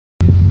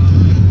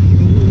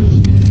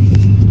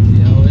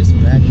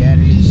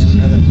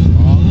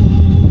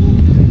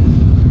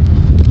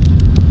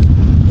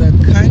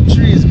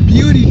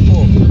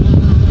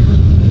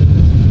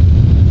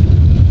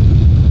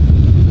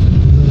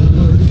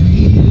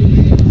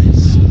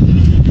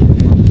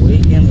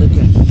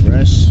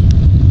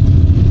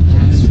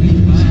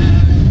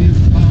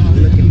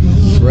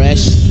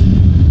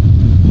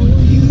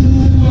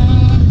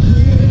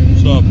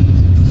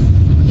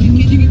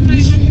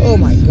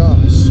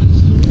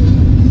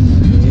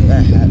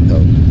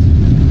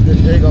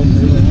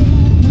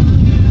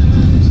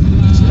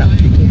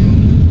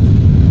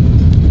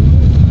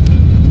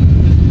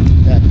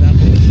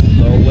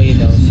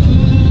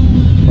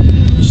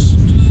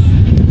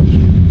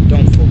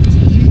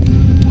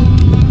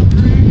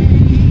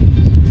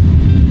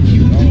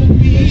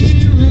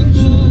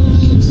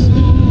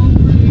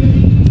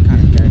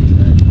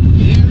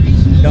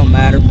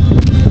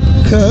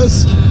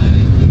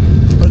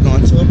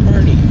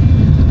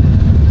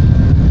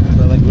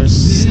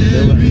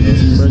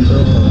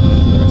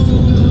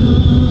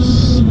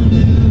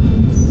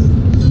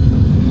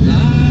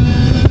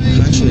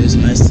Country is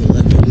nice to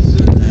live in.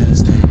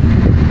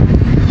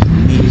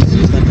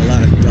 There's like a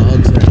lot of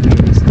dogs right here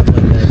and stuff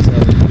like that. So,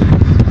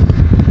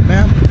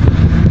 ma'am.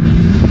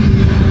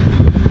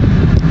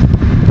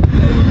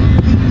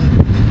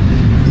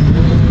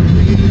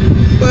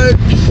 But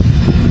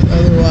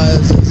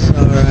otherwise, it's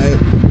alright.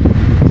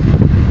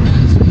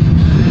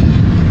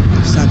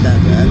 It's not that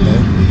bad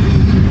though.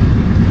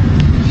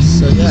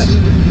 So yeah.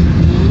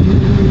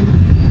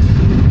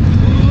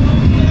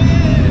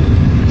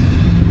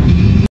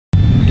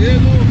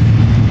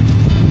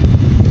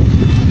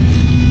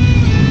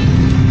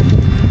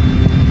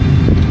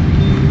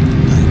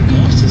 My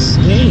gosh, it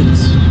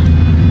stinks.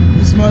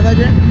 You smell that,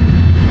 Granny?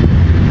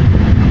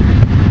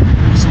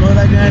 You smell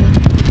that, Granny?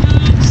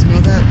 You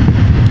smell that?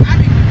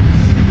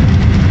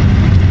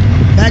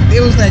 Back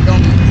there was like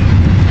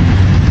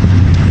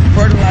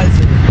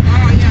fertilizer.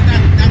 Oh yeah,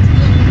 that's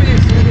good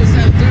fish. So this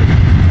has dirt.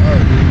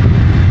 Oh.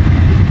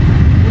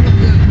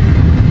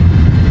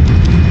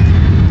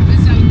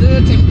 This has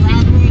dirt and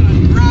gravel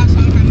and grass,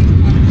 all kind of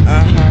stuff.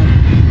 Uh-huh.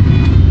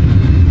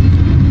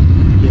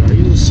 Yeah, are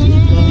you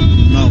asleep, bro?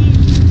 No.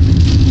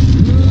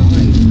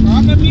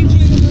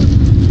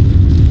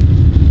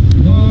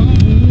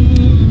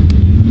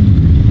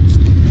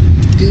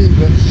 Good,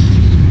 bro.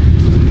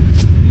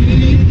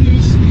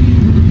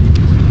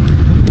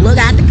 Look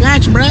at the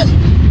catch, bro.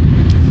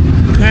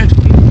 Catch.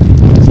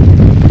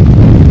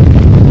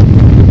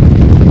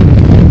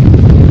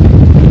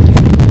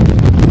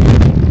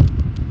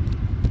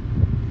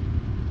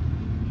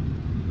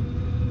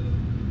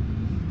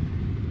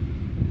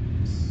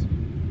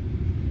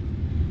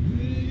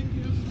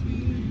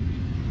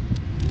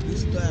 We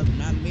still have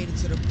not made it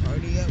to the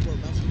party yet. We're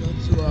about to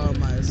go to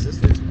my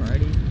sister's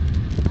party.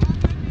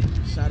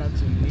 Shout out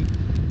to me.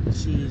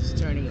 She's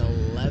turning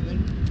 11.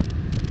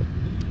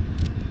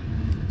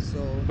 So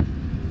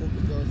hope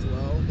it goes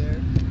well there.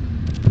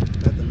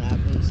 Nothing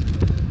happens.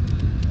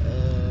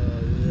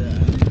 Yeah.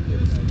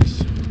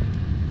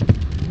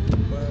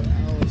 But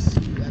I'll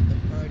see you at the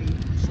party.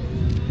 So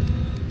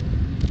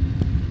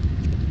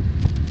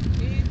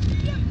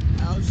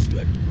I'll see you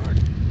at the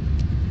party.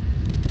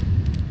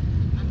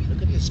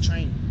 Look at this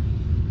train.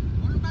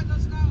 What about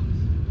those cows?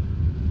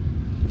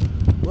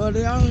 Well,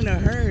 they're all in a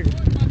herd.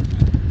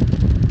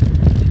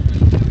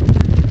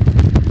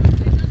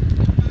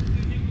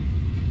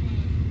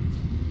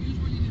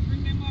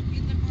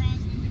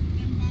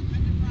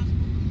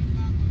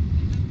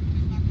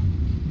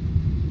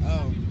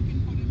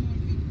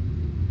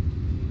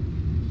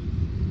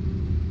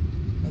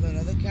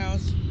 Other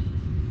cows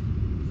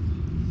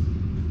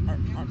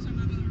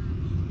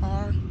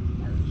are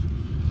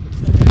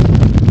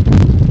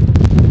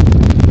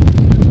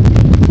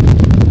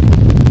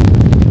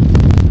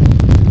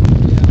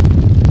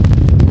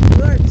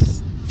It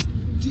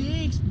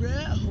stinks,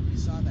 bruh. I hope you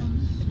saw that.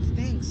 It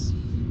stinks.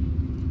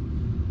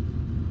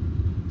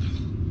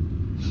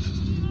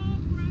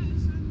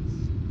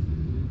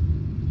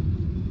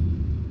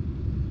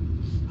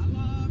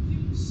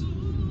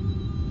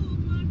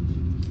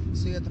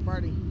 See you at the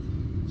party.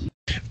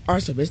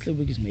 Alright, so basically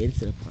we just made it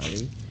to the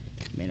party.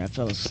 Man, I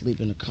fell asleep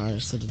in the car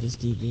instead of this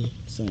DVD.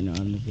 So you know,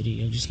 on the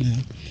video just now.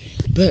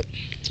 But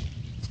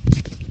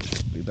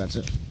we're about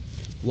to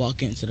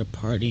walk into the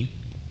party.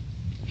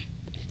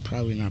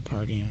 Probably not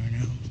partying right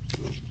now.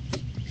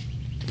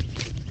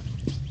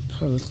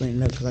 Probably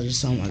cleaning up because I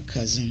just saw my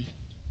cousin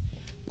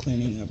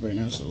cleaning up right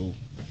now, so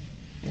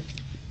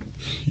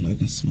I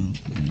can smell.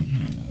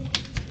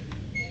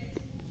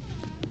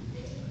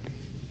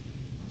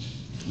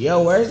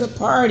 Yo, where's the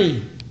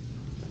party?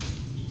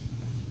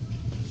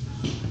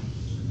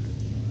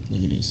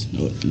 Look at this.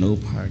 No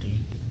party.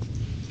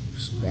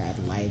 Just bad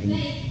lighting.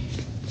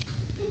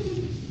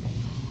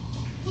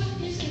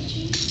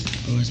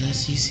 Oh, is that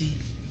Cece?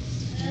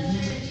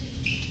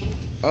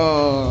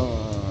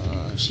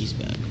 Oh, she's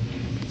back.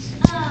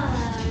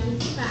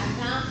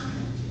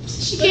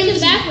 She came to the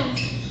bathroom.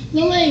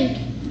 Lily,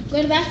 go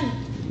to the bathroom.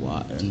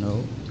 Why?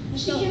 No.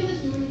 She came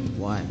this morning.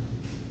 Why?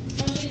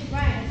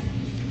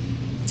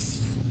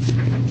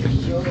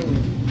 Yo.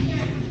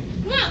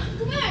 Come on,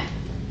 come back.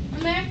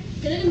 I'm there.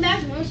 Get in the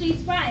bathroom. I want to show you a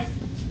surprise.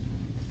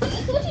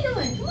 What you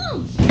doing? Come on.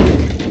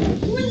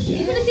 You want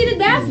to see the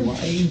bathroom? Why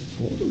are you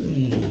pulling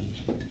me?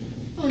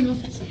 Oh, no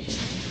offense.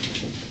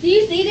 Do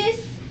you see this?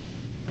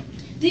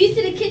 Do you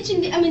see the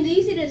kitchen? Do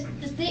you see the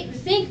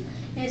sink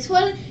and the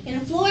toilet and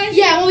the floors?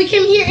 Yeah, when we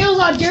came here, it was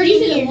all dirty. You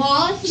see the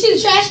walls? You see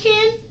the trash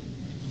can?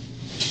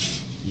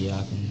 Yeah,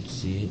 I can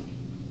see it.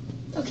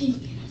 Okay.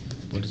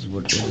 What does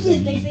that They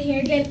mean? sit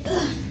here again.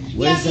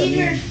 What does that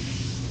mean?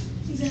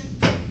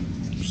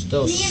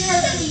 Still,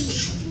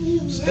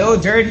 still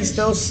dirty,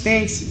 still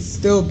stinks,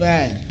 still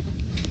bad.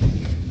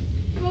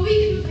 Well, we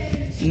can do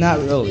better. Not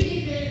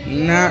really.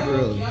 Not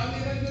really.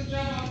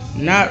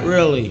 Not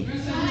really.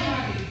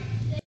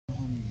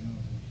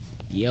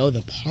 Yo,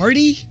 the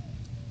party?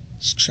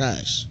 It's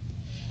trash.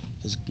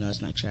 No,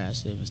 it's not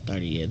trash. It was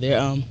 30.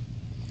 Yeah,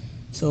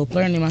 So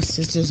apparently my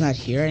sister's not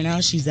here right now.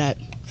 She's at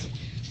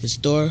the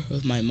store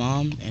with my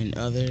mom and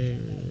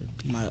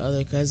my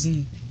other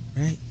cousin,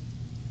 right?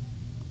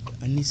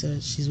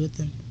 Anissa, she's with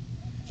them?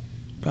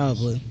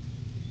 Probably.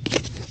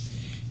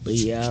 But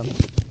yeah,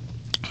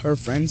 her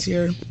friend's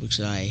here, which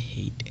I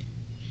hate.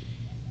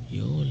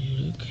 Yo,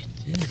 look at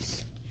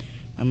this.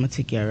 I'm gonna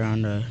take you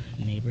around the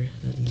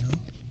neighborhood, you know?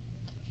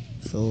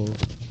 So,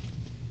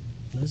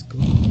 let's go.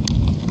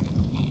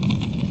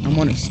 I'm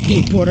on a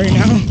skateboard right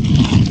now.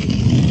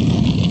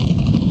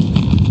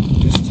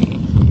 Just to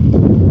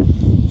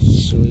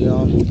show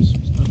y'all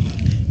some stuff.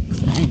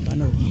 I ain't got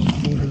no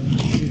border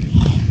right here.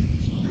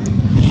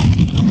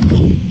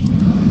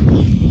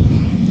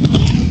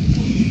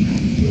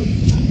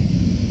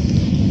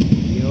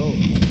 Yo.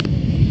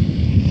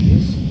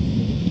 This.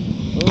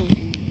 Oh.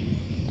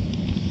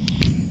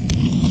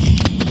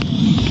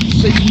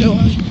 So you know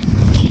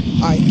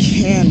I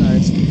can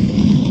ride skateboard.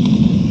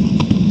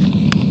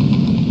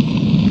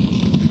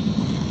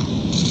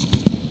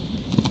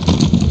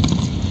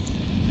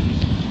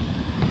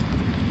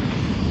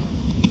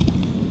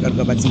 Gotta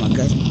go back to my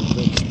cousin.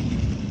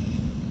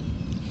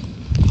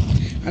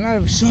 I'm not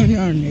even showing you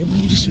our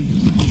neighborhood. I'm just showing you.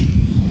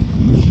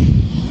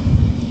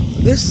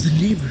 This is the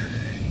neighborhood.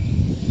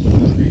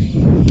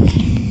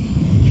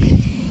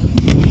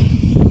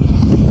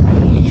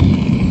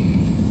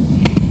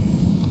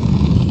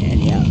 And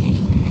yeah.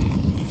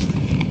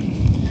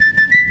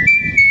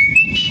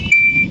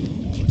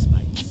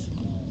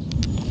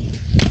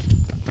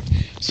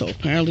 So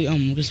apparently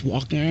I'm just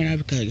walking right now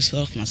because I just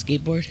fell off my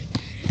skateboard.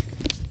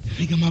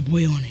 I got my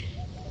boy on it.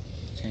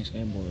 Change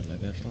skateboard like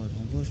that. Fuck,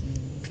 don't push me.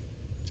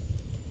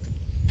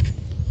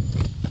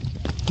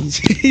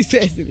 He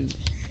says it is.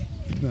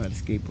 You know how to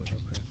skateboard,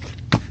 oh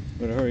crap.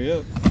 Better hurry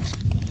up.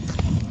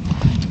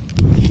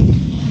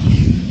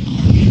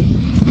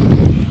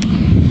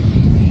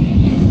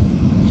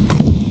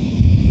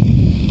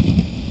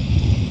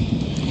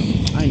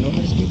 I know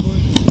how to skateboard.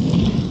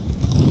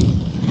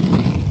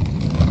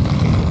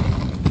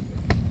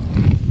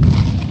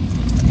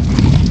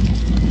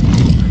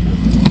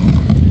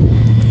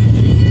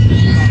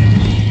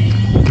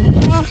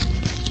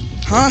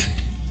 Huh?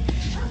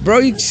 Bro,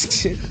 you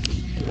just...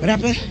 What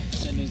happened?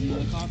 Said there's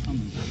another car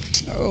coming.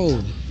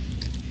 Oh.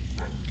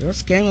 Don't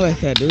scare me like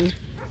that, dude.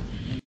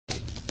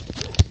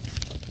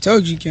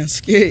 Told you can't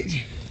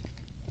skate.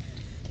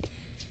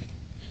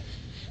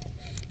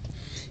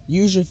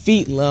 Use your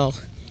feet, Lil.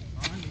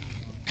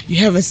 You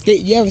have a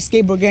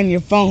skateboard getting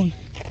your phone.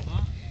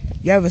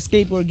 You have a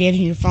skateboard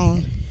getting your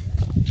phone.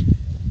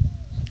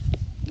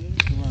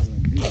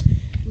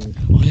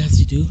 Oh, yes,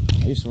 you do?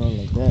 I used to run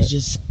like that. You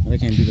just I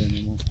can't do that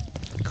anymore.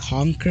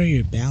 conquer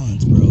your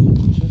balance, bro.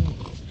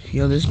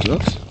 Yo, this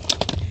jokes.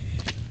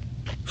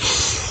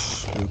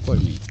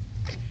 Record me.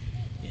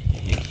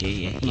 Yeah.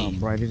 You know how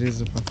bright it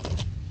is.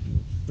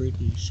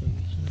 Brittany, show me.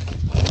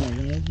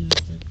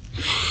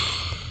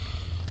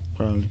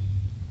 Probably.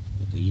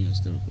 Okay, you know,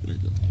 still let's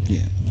go.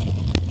 Yeah.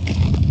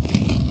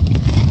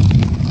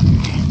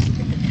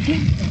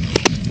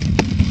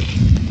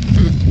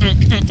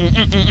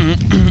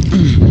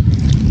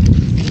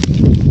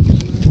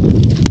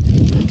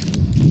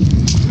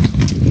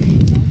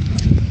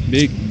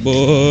 Big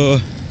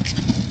boy.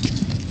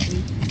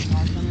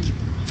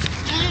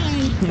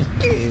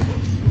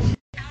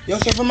 Yo,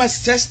 so for my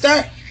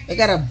sister, I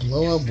gotta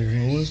blow up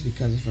balloons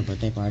because it's her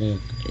birthday party,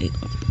 of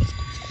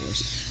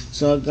course.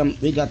 So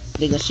she got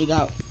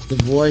the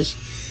boys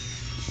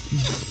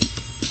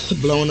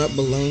blowing up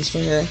balloons for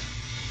her,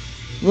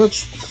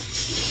 which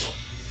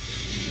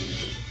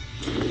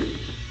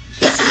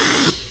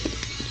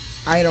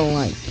I don't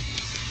like.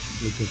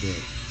 Look at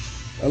that.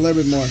 A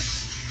little bit more.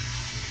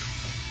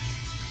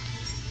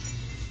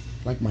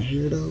 Like my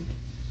hair though.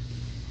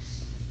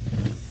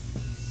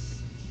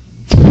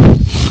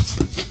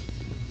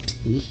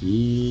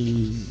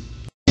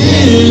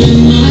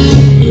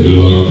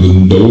 Lock the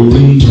door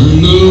and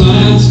turn the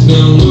lights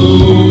down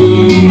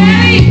low.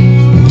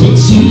 Put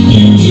some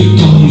music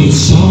on the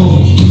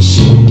soft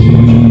soul.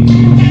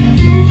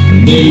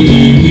 Baby,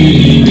 we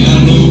ain't got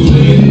no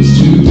place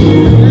to go.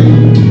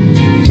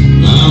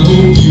 I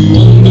hope you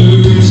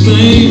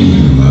understand.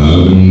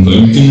 I've been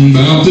thinking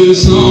about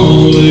this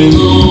all day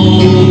long.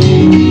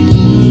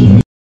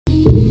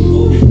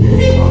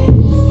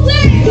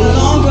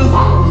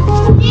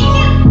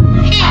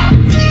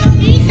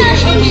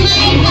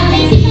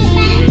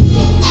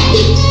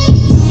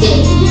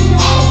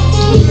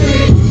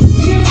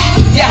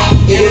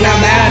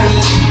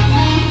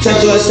 Took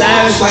to a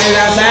savage, fighting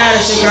outside,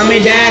 she call me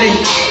daddy.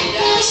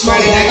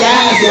 Smarty like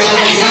that, feel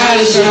like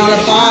God, she on the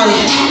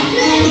party.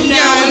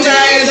 Now I'm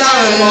trying to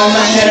on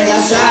my head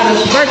outside.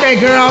 Birthday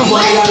girl.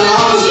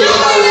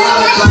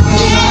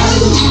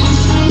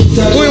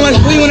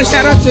 Who you want to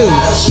shout out to?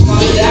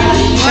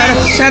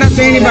 Shout out to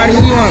anybody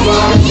who you want.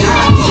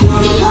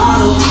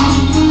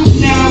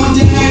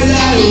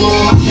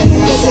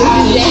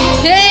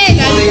 Hey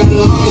guys.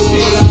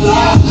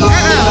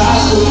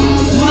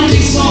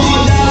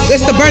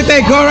 This the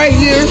birthday girl right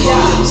here.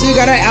 So you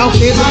got her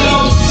outfit.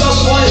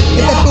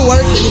 Get that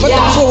footwork. Put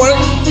that footwork.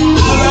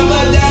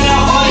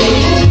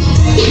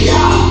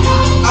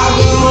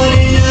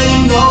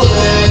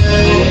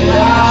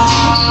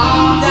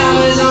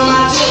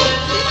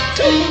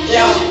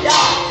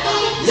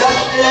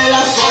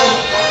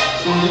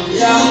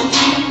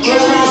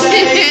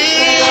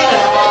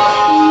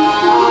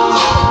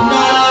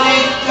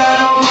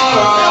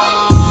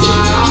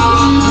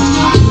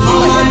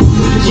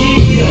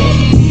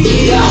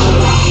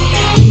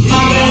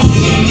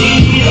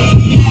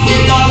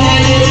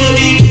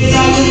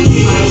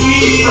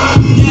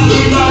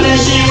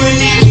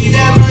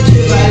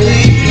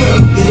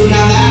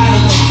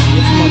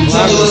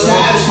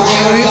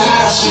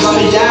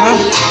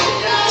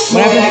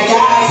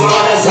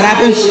 What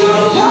happened?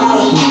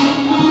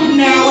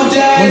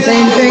 Wanna say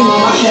anything?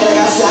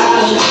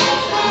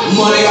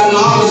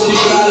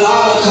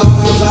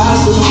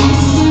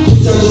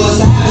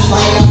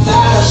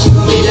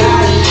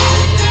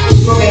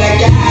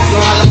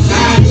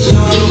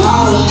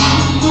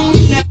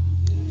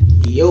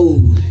 Yo,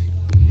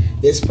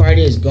 this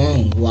party is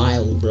going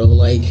wild, bro.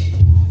 Like,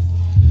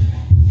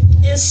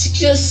 it's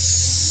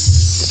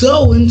just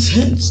so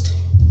intense.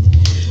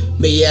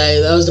 But yeah,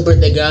 that was the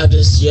birthday girl I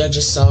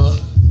just saw.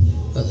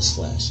 Oh, this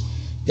flash.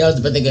 That was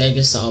the birthday girl I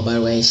just saw, by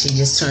the way. She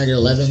just turned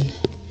 11,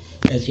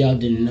 if y'all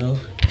didn't know.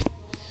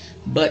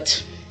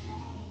 But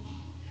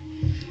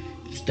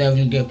still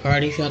having a good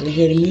party. If y'all can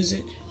hear the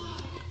music.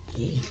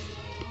 Yeah.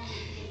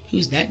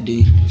 Who's that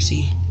dude?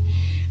 See,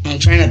 I'm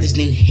trying out this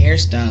new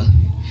hairstyle.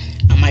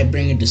 I might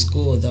bring it to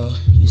school though.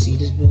 You see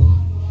this bull?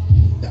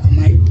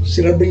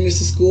 Should I bring this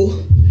to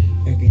school?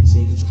 I can't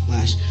see if it's a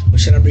flash. Or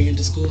should I bring it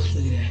to school?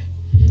 Look at that.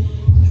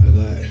 I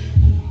got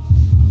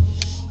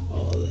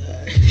all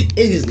that.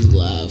 It is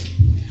love.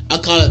 I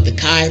call it the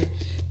Kai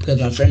because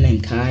my friend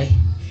named Kai,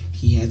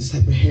 he has this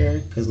type of hair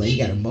because like he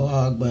got a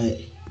mohawk, but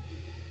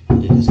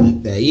it is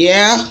like that.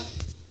 Yeah.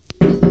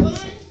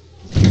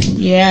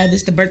 Yeah,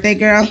 this the birthday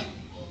girl.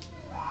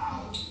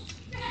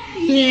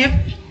 Yep.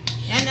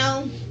 I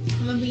know.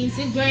 I'm gonna be in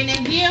 6th grade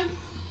next year.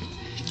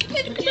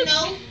 You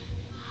know,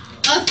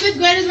 us 5th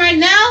graders right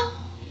now,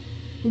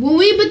 when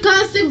we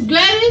become 6th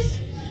graders,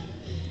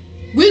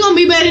 we gonna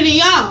be better than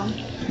y'all.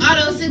 All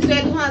those 6th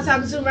graders who I'm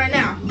talking to right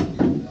now.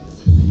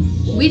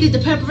 We did the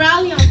pep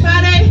rally on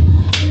Friday.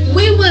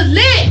 We was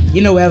lit.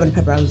 You know we're having a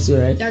pep rally too,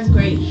 right? That's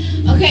great.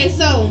 Okay,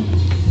 so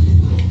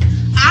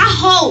I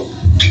hope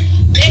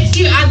next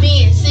year I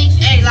be in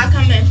 6A like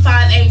I'm in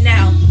 5A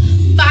now.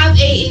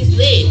 5A is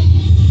lit.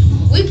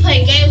 We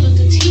play games with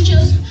the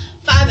teachers.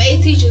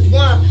 5A teachers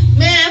won.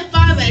 Man,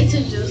 5A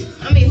teachers.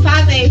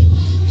 5A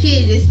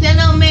kids just stand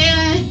up,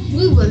 man.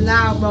 We was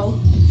loud, bro.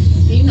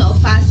 You know,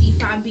 5C,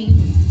 5B,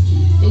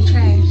 they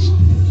trash.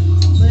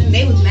 But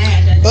they was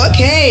mad.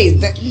 Okay.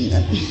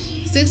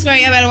 6th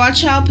grade, y'all better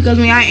watch out because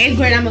when y'all in 8th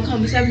grade, I'm gonna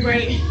come to 7th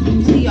grade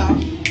and see y'all.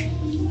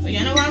 But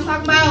y'all know what I'm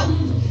talking about?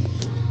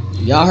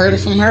 Y'all heard it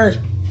from her.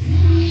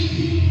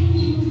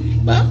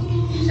 Well,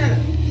 shut up.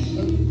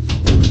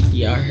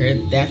 Y'all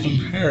heard that from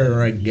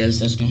her. I guess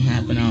that's gonna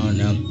happen. I don't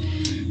know.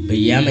 But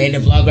yeah, I made the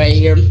vlog right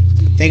here.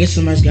 Thank you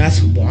so much, guys,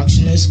 for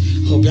watching this.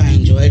 Hope y'all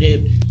enjoyed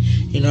it.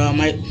 You know, I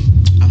might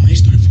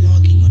start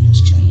vlogging on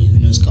this channel,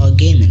 even though it's called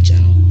Gaming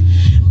Channel.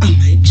 I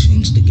might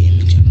change the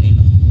Gaming Channel. You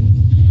know,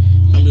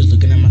 I'm just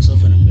looking at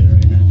myself in the mirror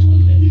right now.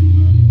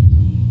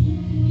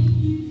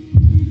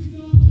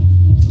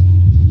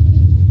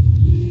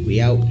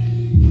 We out.